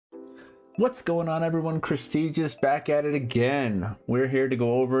What's going on, everyone? Christigious back at it again. We're here to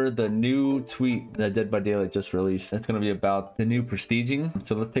go over the new tweet that Dead by Daylight just released. It's going to be about the new prestiging.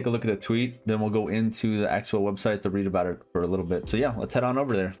 So let's take a look at the tweet. Then we'll go into the actual website to read about it for a little bit. So yeah, let's head on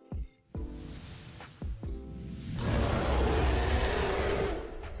over there.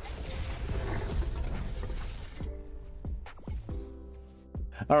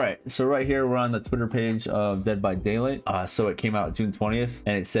 All right, so right here we're on the Twitter page of Dead by Daylight. So it came out June 20th,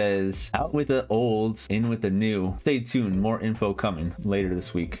 and it says, out with the old, in with the new. Stay tuned, more info coming later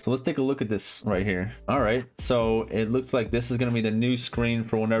this week. So let's take a look at this right here. All right, so it looks like this is gonna be the new screen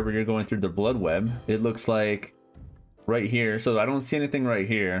for whenever you're going through the blood web. It looks like right here, so I don't see anything right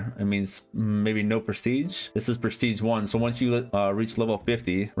here. It means maybe no prestige. This is prestige 1, so once you reach level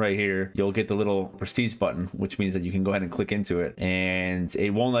 50 right here, you'll get the little prestige button, which means that you can go ahead and click into it, and it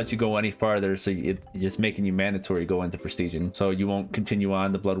won't let you go any farther, so it's making you mandatory go into prestiging, so you won't continue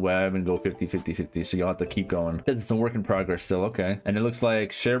on the blood web and go 50 50 50, so you'll have to keep going. It's a work in progress still. Okay, and it looks like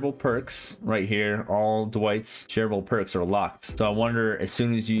shareable perks right here, all Dwight's shareable perks are locked, so I wonder, as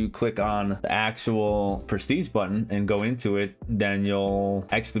soon as you click on the actual prestige button and go into it, then you'll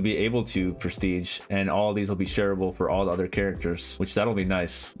actually be able to prestige, and all these will be shareable for all the other characters, which that'll be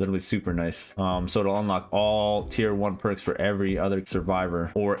nice. That'll be super nice. So it'll unlock all tier 1 perks for every other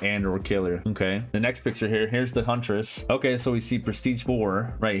survivor or killer. Okay, the next picture here, here's the huntress. Okay, so we see prestige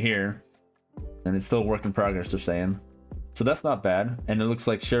 4 right here, and it's still work in progress, they're saying. So that's not bad. And it looks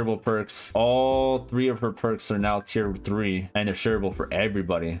like shareable perks, all 3 of her perks are now tier 3, and they're shareable for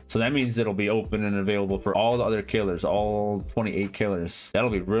everybody. So that means it'll be open and available for all the other killers, all 28 killers. That'll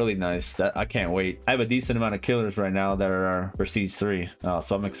be really nice. That I can't wait. I have a decent amount of killers right now that are prestige 3,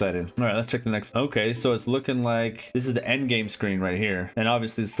 so I'm excited. All right, let's check the next. Okay, so it's looking like this is the end game screen right here, and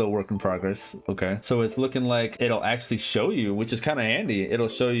obviously it's still work in progress. Okay, so it's looking like it'll actually show you, which is kind of handy. It'll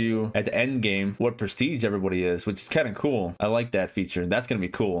show you at the end game what prestige everybody is, which is kind of cool. I like that feature. That's gonna be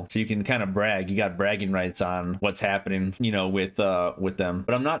cool, so you can kind of brag. You got bragging rights on what's happening, you know, with them.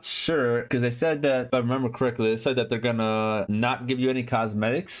 But I'm not sure, because they said that, if I remember correctly, they said that they're gonna not give you any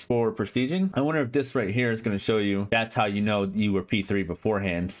cosmetics for prestiging. I wonder if this right here is gonna show you that's how you know you were P3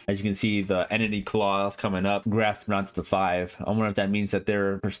 beforehand. As you can see, the entity claws coming up, grasping onto the 5. I wonder if that means that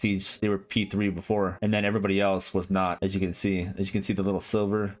they're prestige, they were P3 before, and then everybody else was not. As you can see the little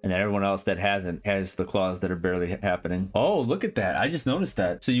silver, and then everyone else that hasn't has the claws that are barely happening. Oh, look at that. I just noticed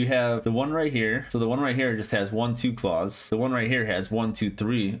that. So you have the one right here. So the one right here just has 1 2 claws. The one right here has 1 2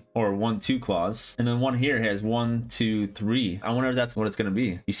 3, or 1 2 claws. And then one here has 1 2 3. I wonder if that's what it's going to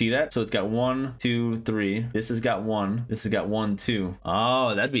be. You see that? So it's got 1 2 3. This has got 1. This has got 1 2.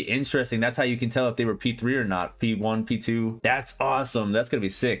 Oh, that'd be interesting. That's how you can tell if they were P3 or not. P1, P2. That's awesome. That's going to be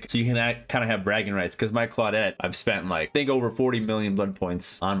sick. So you can kind of have bragging rights, because my Claudette, I've spent like, I think over 40 million blood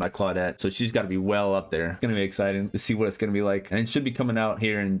points on my Claudette. So she's got to be well up there. It's going to be exciting to see what it's going to be like, and it should be coming out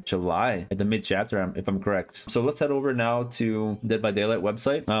here in July at the mid chapter, if I'm correct. So let's head over now to Dead by Daylight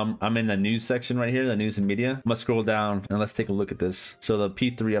website. I'm in the news section right here, the news and media. I'm gonna scroll down and let's take a look at this. So the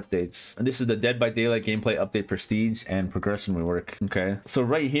P3 updates, and this is the Dead by Daylight gameplay update, prestige and progression rework. Okay, so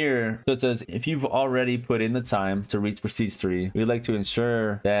right here, so it says, if you've already put in the time to reach prestige 3, we'd like to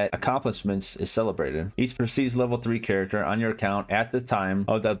ensure that accomplishments is celebrated. Each prestige level 3 character on your account at the time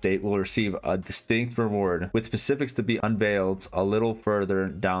of the update will receive a distinct reward, with specifics to be unveiled a little further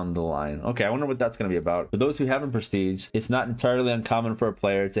down the line. Okay, I wonder what that's going to be about. For those who haven't prestige, it's not entirely uncommon for a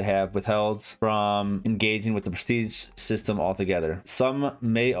player to have withheld from engaging with the prestige system altogether. Some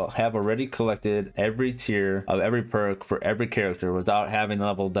may have already collected every tier of every perk for every character without having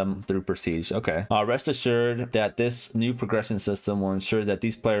leveled them through prestige. Okay, rest assured that this new progression system will ensure that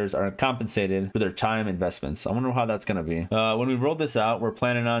these players are compensated for their time investments. I wonder how that's going to be. When we roll this out, we're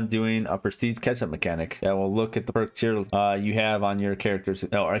planning on doing a prestige catch-up mechanic that will look at the perk tier you have on your characters,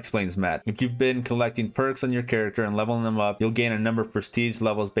 or explains Matt. If you've been collecting perks on your character and leveling them up, you'll gain a number of prestige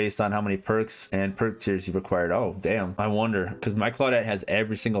levels based on how many perks and perk tiers you've acquired. Oh, damn. I wonder, because my Claudette has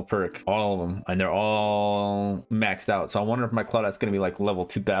every single perk, all of them, and they're all maxed out. So I wonder if my Claudette's going to be like level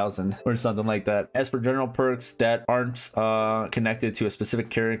 2000 or something like that. As for general perks that aren't connected to a specific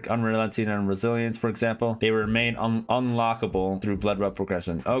character, unrelenting and resilience, for example, they remain unlockable through blood web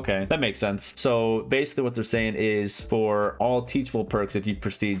progression. Okay, that makes sense. So basically what they're saying is is for all teachable perks. If you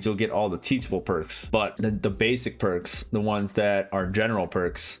prestige, you'll get all the teachable perks, but the basic perks, the ones that are general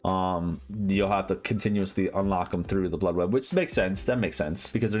perks, you'll have to continuously unlock them through the blood web, which makes sense. That makes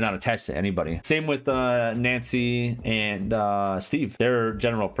sense because they're not attached to anybody. Same with Nancy and Steve. They're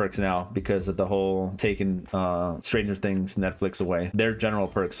general perks now because of the whole taking Stranger Things Netflix away. They're general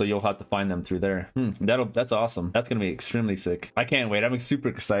perks, so you'll have to find them through there. That's awesome. That's gonna be extremely sick. I can't wait. I'm super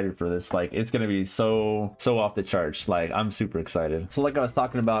excited for this. Like, it's gonna be so off the charts. Like, I'm super excited. So like I was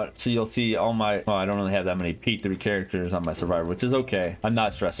talking about, so you'll see all my, well, I don't really have that many P3 characters on my Survivor, which is okay. I'm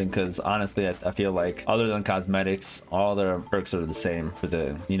not stressing because honestly I feel like other than cosmetics, all the perks are the same for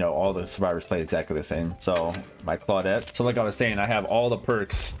the, you know, all the survivors play exactly the same. So my Claudette, so like I was saying, I have all the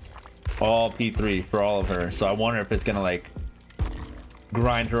perks, all P3 for all of her. So I wonder if it's gonna like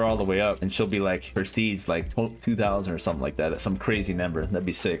grind her all the way up and she'll be like prestige like 2000 or something like that. That's some crazy number. That'd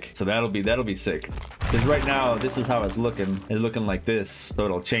be sick. So that'll be sick, because right now this is how it's looking. It's looking like this, so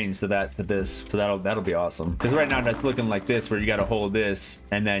it'll change to that, to this. So that'll be awesome, because right now that's looking like this, where you got to hold this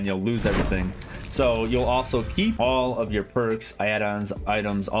and then you'll lose everything. So you'll also keep all of your perks, add-ons,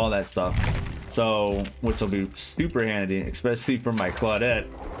 items, all that stuff, so which will be super handy, especially for my Claudette.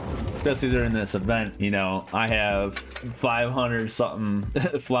 Especially during this event, you know, I have 500 something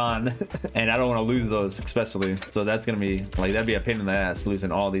flan and I don't want to lose those, especially. So that's gonna be like, that'd be a pain in the ass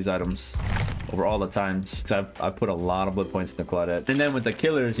losing all these items over all the times, because I put a lot of blood points in the Claudette. And then with the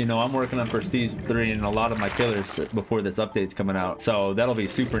killers, you know, I'm working on prestige 3 and a lot of my killers before this update's coming out, so that'll be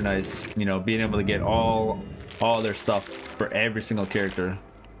super nice, you know, being able to get all their stuff for every single character.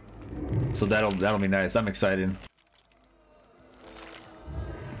 So that'll be nice. I'm excited.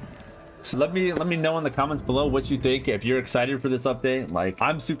 So let me know in the comments below what you think, if you're excited for this update. Like,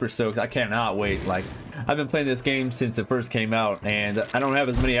 I'm super stoked. I cannot wait. Like, I've been playing this game since it first came out, and I don't have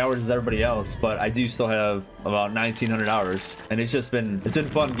as many hours as everybody else, but I do still have about 1900 hours, and it's been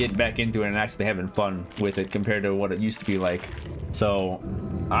fun getting back into it and actually having fun with it compared to what it used to be like. So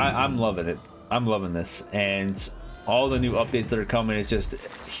I'm loving it. I'm loving this, and all the new updates that are coming is just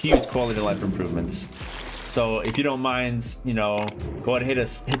huge quality of life improvements. So if you don't mind, you know, go ahead and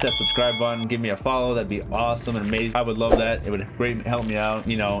hit that subscribe button, give me a follow. That'd be awesome and amazing. I would love that. It would greatly help me out.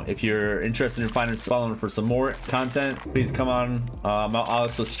 You know, if you're interested in following for some more content, please come on. I'll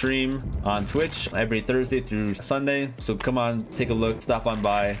also stream on Twitch every Thursday through Sunday. So come on, take a look, stop on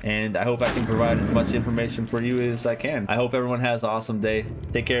by, and I hope I can provide as much information for you as I can. I hope everyone has an awesome day.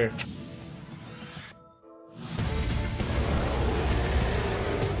 Take care.